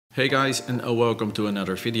Hey guys, and welcome to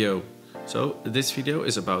another video. So this video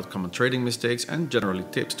is about common trading mistakes and generally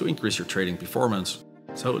tips to increase your trading performance.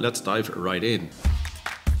 So let's dive right in.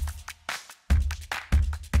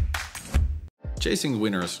 Chasing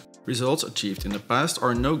winners. Results achieved in the past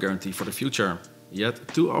are no guarantee for the future. Yet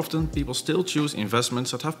too often people still choose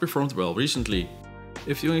investments that have performed well recently.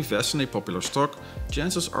 If you invest in a popular stock,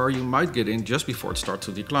 chances are you might get in just before it starts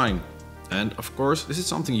to decline. And of course, this is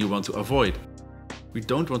something you want to avoid. We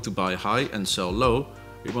don't want to buy high and sell low,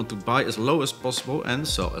 we want to buy as low as possible and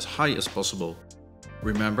sell as high as possible.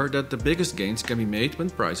 Remember that the biggest gains can be made when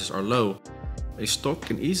prices are low. A stock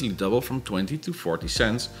can easily double from 20 to 40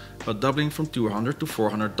 cents, but doubling from $200 to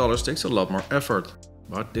 $400 takes a lot more effort.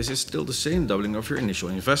 But this is still the same doubling of your initial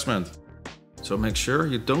investment. So make sure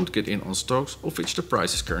you don't get in on stocks of which the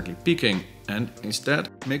price is currently peaking, and instead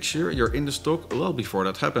make sure you're in the stock well before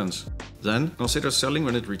that happens. Then consider selling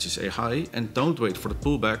when it reaches a high and don't wait for the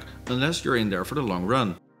pullback unless you're in there for the long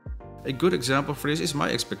run. A good example for this is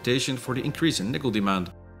my expectation for the increase in nickel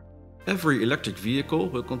demand. Every electric vehicle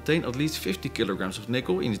will contain at least 50 kilograms of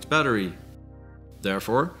nickel in its battery.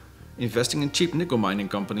 Therefore, investing in cheap nickel mining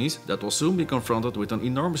companies that will soon be confronted with an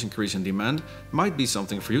enormous increase in demand might be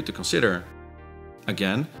something for you to consider.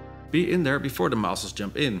 Again, be in there before the masses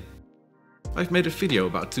jump in. I've made a video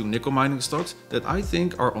about 2 nickel mining stocks that I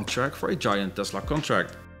think are on track for a giant Tesla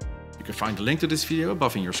contract. You can find the link to this video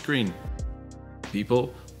above in your screen.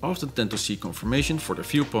 People often tend to seek confirmation for their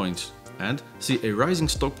viewpoints and see a rising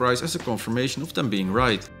stock price as a confirmation of them being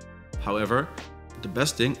right. However, the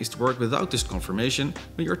best thing is to work without this confirmation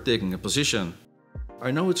when you're taking a position. I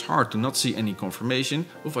know it's hard to not see any confirmation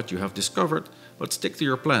of what you have discovered, but stick to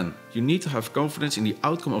your plan. You need to have confidence in the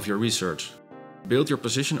outcome of your research. Build your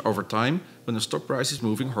position over time when the stock price is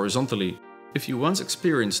moving horizontally. If you once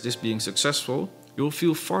experienced this being successful, you will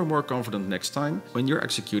feel far more confident next time when you're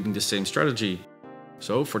executing the same strategy.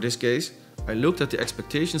 So for this case, I looked at the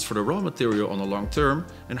expectations for the raw material on the long term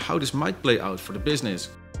and how this might play out for the business.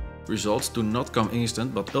 Results do not come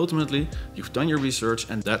instant, but ultimately you've done your research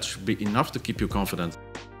and that should be enough to keep you confident.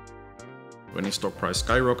 When a stock price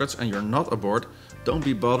skyrockets and you're not aboard, don't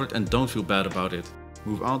be bothered and don't feel bad about it.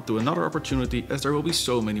 Move on to another opportunity as there will be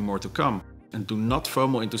so many more to come. And do not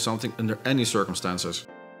FOMO into something under any circumstances.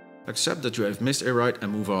 Accept that you have missed a ride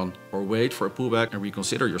and move on, or wait for a pullback and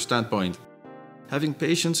reconsider your standpoint. Having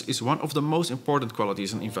patience is one of the most important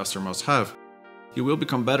qualities an investor must have. You will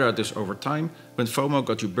become better at this over time when FOMO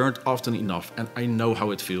got you burnt often enough, and I know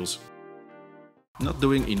how it feels. Not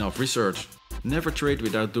doing enough research. Never trade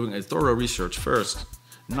without doing a thorough research first.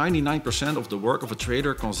 99% of the work of a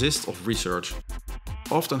trader consists of research.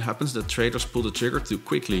 Often happens that traders pull the trigger too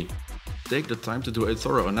quickly. Take the time to do a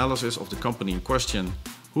thorough analysis of the company in question.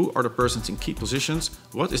 Who are the persons in key positions,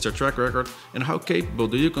 what is their track record, and how capable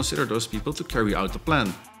do you consider those people to carry out the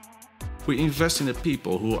plan? We invest in the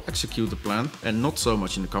people who will execute the plan and not so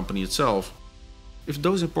much in the company itself. If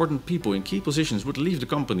those important people in key positions would leave the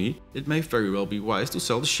company, it may very well be wise to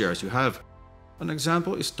sell the shares you have. An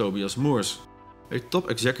example is Tobias Moers, a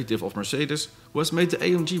top executive of Mercedes who has made the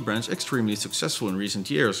AMG branch extremely successful in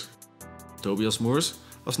recent years. Tobias Moers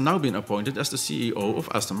has now been appointed as the CEO of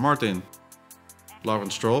Aston Martin.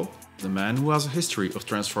 Lawrence Stroll, the man who has a history of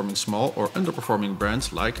transforming small or underperforming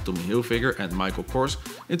brands like Tommy Hilfiger and Michael Kors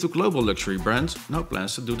into global luxury brands, now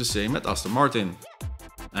plans to do the same at Aston Martin.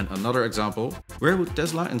 And another example, where would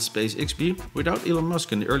Tesla and SpaceX be without Elon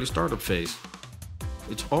Musk in the early startup phase?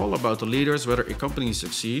 It's all about the leaders whether a company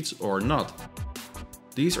succeeds or not.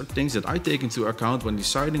 These are things that I take into account when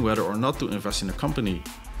deciding whether or not to invest in a company.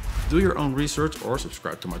 Do your own research or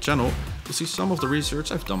subscribe to my channel to see some of the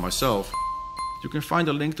research I've done myself. You can find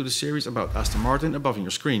a link to the series about Aston Martin above on your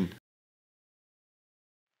screen.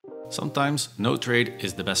 Sometimes no trade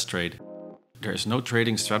is the best trade. There is no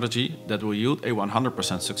trading strategy that will yield a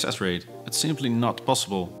 100% success rate. It's simply not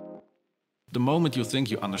possible. The moment you think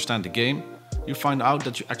you understand the game, you find out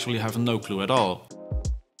that you actually have no clue at all.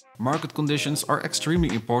 Market conditions are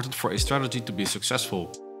extremely important for a strategy to be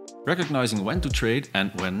successful. Recognizing when to trade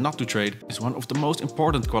and when not to trade is one of the most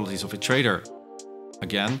important qualities of a trader.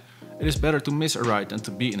 Again, it is better to miss a ride than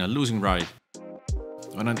to be in a losing ride.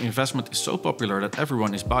 When an investment is so popular that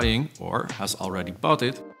everyone is buying or has already bought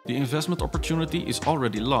it, the investment opportunity is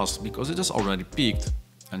already lost because it has already peaked.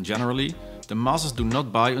 And generally, the masses do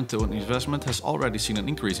not buy until an investment has already seen an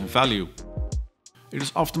increase in value. It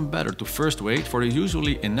is often better to first wait for the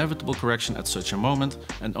usually inevitable correction at such a moment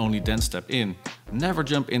and only then step in. Never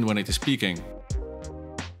jump in when it is peaking.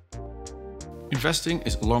 Investing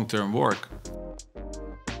is long-term work.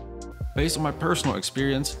 Based on my personal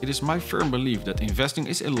experience, it is my firm belief that investing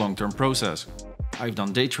is a long-term process. I've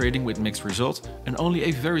done day trading with mixed results, and only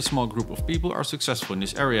a very small group of people are successful in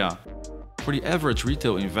this area. For the average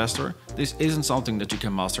retail investor, this isn't something that you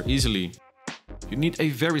can master easily. You need a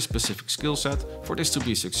very specific skill set for this to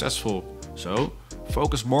be successful, so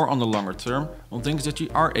focus more on the longer term on things that you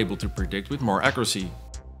are able to predict with more accuracy.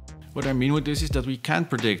 What I mean with this is that we can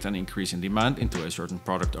predict an increase in demand into a certain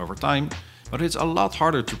product over time, but it's a lot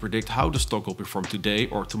harder to predict how the stock will perform today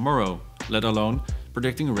or tomorrow, let alone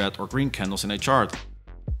predicting red or green candles in a chart.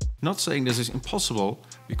 Not saying this is impossible,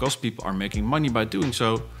 because people are making money by doing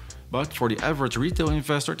so, but for the average retail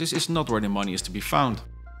investor this is not where the money is to be found.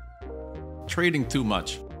 Trading too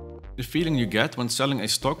much. The feeling you get when selling a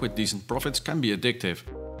stock with decent profits can be addictive.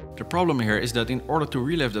 The problem here is that in order to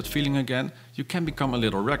relive that feeling again, you can become a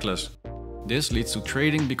little reckless. This leads to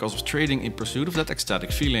trading because of trading in pursuit of that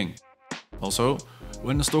ecstatic feeling. Also,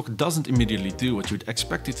 when the stock doesn't immediately do what you'd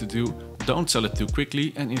expect it to do, don't sell it too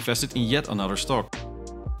quickly and invest it in yet another stock.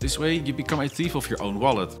 This way you become a thief of your own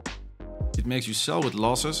wallet. It makes you sell with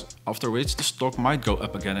losses, after which the stock might go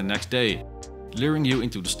up again the next day, luring you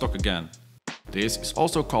into the stock again. This is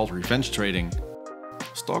also called revenge trading.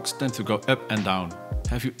 Stocks tend to go up and down.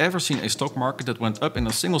 Have you ever seen a stock market that went up in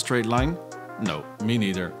a single straight line? No, me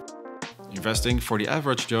neither. Investing for the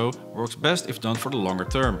average Joe works best if done for the longer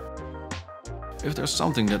term. If there's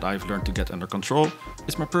something that I've learned to get under control,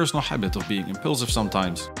 it's my personal habit of being impulsive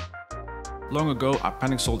sometimes. Long ago I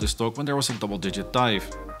panic sold this stock when there was a double-digit dive,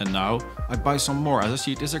 and now I buy some more as I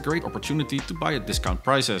see it as a great opportunity to buy at discount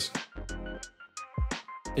prices.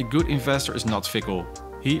 A good investor is not fickle.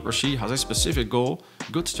 He or she has a specific goal,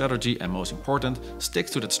 good strategy, and most important, sticks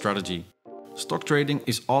to that strategy. Stock trading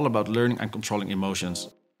is all about learning and controlling emotions.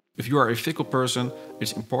 If you are a fickle person,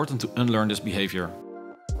 it's important to unlearn this behavior.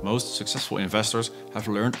 Most successful investors have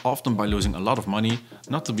learned, often by losing a lot of money,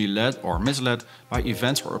 not to be led or misled by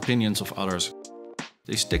events or opinions of others.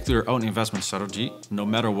 They stick to their own investment strategy, no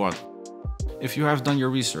matter what. If you have done your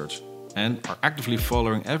research and are actively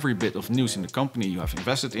following every bit of news in the company you have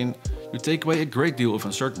invested in, you take away a great deal of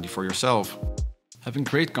uncertainty for yourself. Having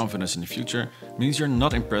great confidence in the future means you're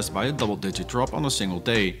not impressed by a double-digit drop on a single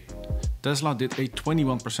day. Tesla did a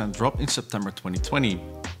 21% drop in September 2020.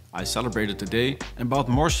 I celebrated today and bought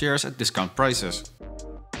more shares at discount prices.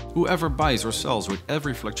 Whoever buys or sells with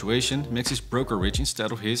every fluctuation makes his broker rich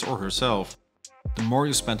instead of his or herself. The more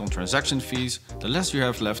you spend on transaction fees, the less you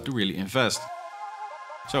have left to really invest.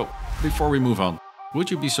 So, before we move on,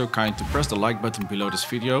 would you be so kind to press the like button below this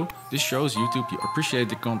video? This shows YouTube you appreciate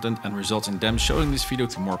the content and results in them showing this video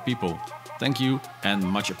to more people. Thank you and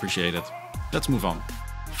much appreciated. Let's move on.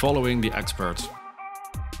 Following the experts.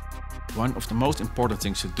 One of the most important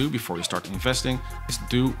things to do before you start investing is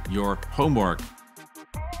do your homework.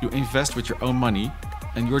 You invest with your own money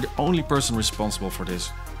and you're the only person responsible for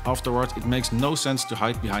this. Afterwards, it makes no sense to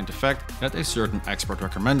hide behind the fact that a certain expert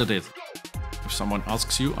recommended it. If someone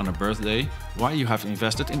asks you on a birthday why you have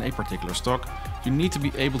invested in a particular stock, you need to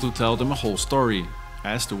be able to tell them a whole story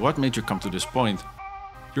as to what made you come to this point.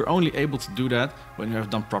 You're only able to do that when you have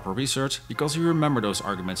done proper research because you remember those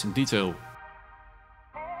arguments in detail.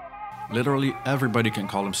 Literally everybody can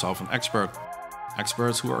call himself an expert.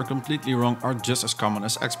 Experts who are completely wrong are just as common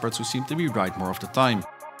as experts who seem to be right more of the time.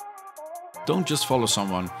 Don't just follow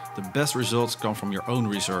someone, the best results come from your own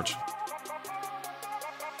research.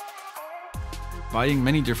 Buying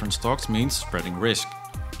many different stocks means spreading risk.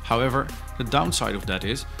 However, the downside of that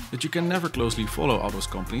is that you can never closely follow all those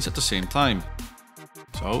companies at the same time.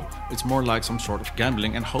 So, it's more like some sort of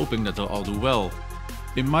gambling and hoping that they'll all do well.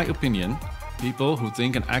 In my opinion, people who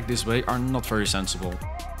think and act this way are not very sensible.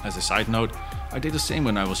 As a side note, I did the same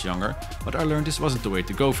when I was younger, but I learned this wasn't the way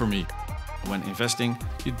to go for me. When investing,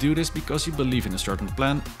 you do this because you believe in a certain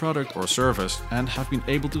plan, product or service and have been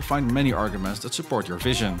able to find many arguments that support your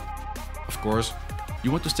vision. Of course,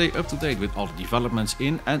 you want to stay up to date with all the developments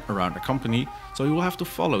in and around a company, so you will have to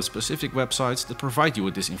follow specific websites that provide you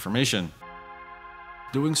with this information.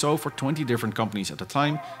 Doing so for 20 different companies at a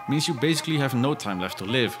time means you basically have no time left to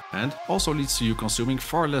live and also leads to you consuming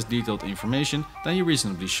far less detailed information than you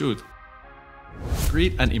reasonably should.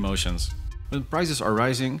 Greed and emotions. When prices are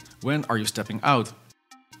rising, when are you stepping out?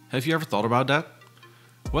 Have you ever thought about that?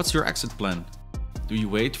 What's your exit plan? Do you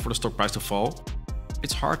wait for the stock price to fall?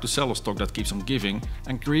 It's hard to sell a stock that keeps on giving,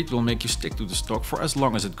 and greed will make you stick to the stock for as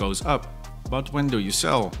long as it goes up. But when do you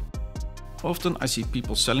sell? Often I see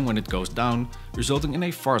people selling when it goes down, resulting in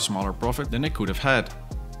a far smaller profit than they could have had.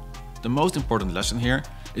 The most important lesson here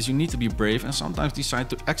is you need to be brave and sometimes decide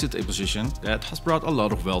to exit a position that has brought a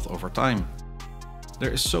lot of wealth over time.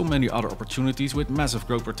 There is so many other opportunities with massive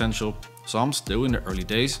growth potential, some still in the early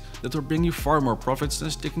days, that will bring you far more profits than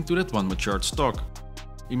sticking to that one matured stock.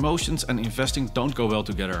 Emotions and investing don't go well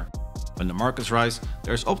together. When the markets rise,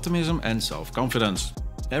 there's optimism and self-confidence.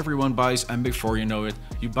 Everyone buys, and before you know it,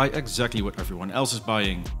 you buy exactly what everyone else is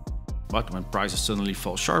buying. But when prices suddenly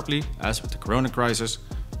fall sharply, as with the corona crisis,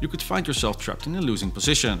 you could find yourself trapped in a losing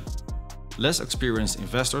position. Less experienced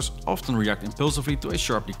investors often react impulsively to a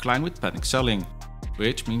sharp decline with panic selling,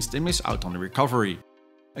 which means they miss out on the recovery.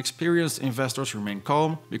 Experienced investors remain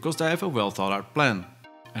calm because they have a well thought out plan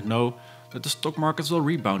and know that the stock markets will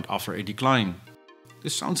rebound after a decline.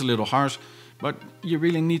 This sounds a little harsh, but you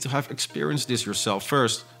really need to have experienced this yourself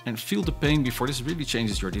first and feel the pain before this really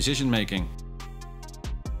changes your decision making.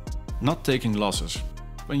 Not taking losses.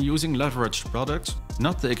 When using leveraged products,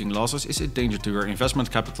 not taking losses is a danger to your investment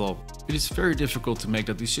capital. It is very difficult to make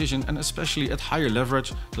that decision, and especially at higher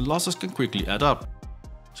leverage, the losses can quickly add up.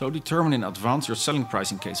 So determine in advance your selling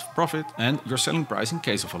price in case of profit and your selling price in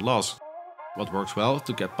case of a loss. What works well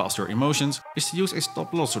to get past your emotions is to use a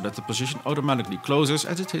stop loss so that the position automatically closes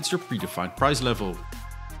as it hits your predefined price level.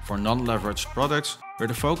 For non-leveraged products, where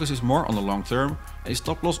the focus is more on the long term, a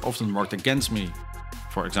stop loss often worked against me.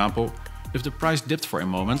 For example, if the price dipped for a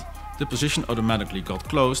moment, the position automatically got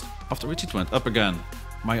closed, after which it went up again.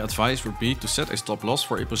 My advice would be to set a stop loss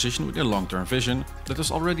for a position with a long-term vision that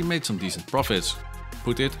has already made some decent profits.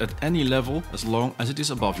 Put it at any level as long as it is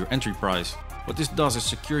above your entry price. What this does is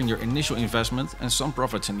securing your initial investment and some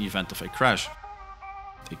profits in the event of a crash.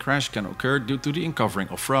 A crash can occur due to the uncovering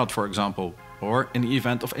of fraud, for example, or in the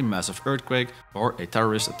event of a massive earthquake or a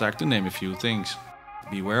terrorist attack, to name a few things.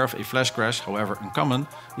 Beware of a flash crash, however uncommon,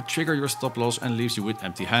 would trigger your stop loss and leaves you with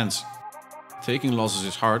empty hands. Taking losses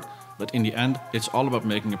is hard, but in the end it's all about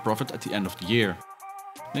making a profit at the end of the year.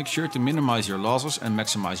 Make sure to minimize your losses and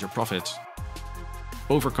maximize your profits.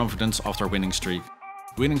 Overconfidence after winning streak.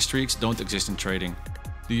 Winning streaks don't exist in trading.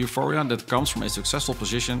 The euphoria that comes from a successful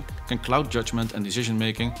position can cloud judgment and decision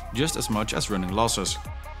making just as much as running losses.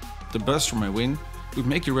 The buzz from a win would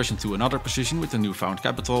make you rush into another position with the newfound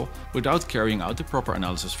capital without carrying out the proper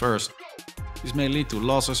analysis first. This may lead to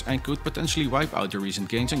losses and could potentially wipe out your recent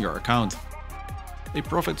gains on your account. A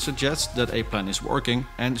profit suggests that a plan is working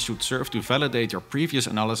and should serve to validate your previous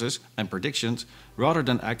analysis and predictions rather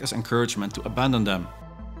than act as encouragement to abandon them.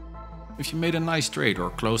 If you made a nice trade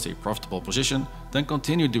or closed a profitable position, then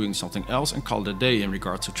continue doing something else and call it a day in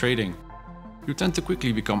regards to trading. You tend to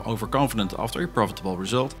quickly become overconfident after a profitable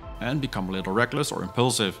result and become a little reckless or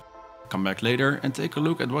impulsive. Come back later and take a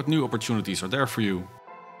look at what new opportunities are there for you.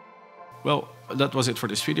 Well, that was it for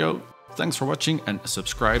this video. Thanks for watching and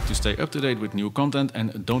subscribe to stay up to date with new content,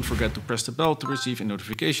 and don't forget to press the bell to receive a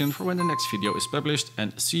notification for when the next video is published,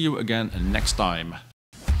 and see you again next time.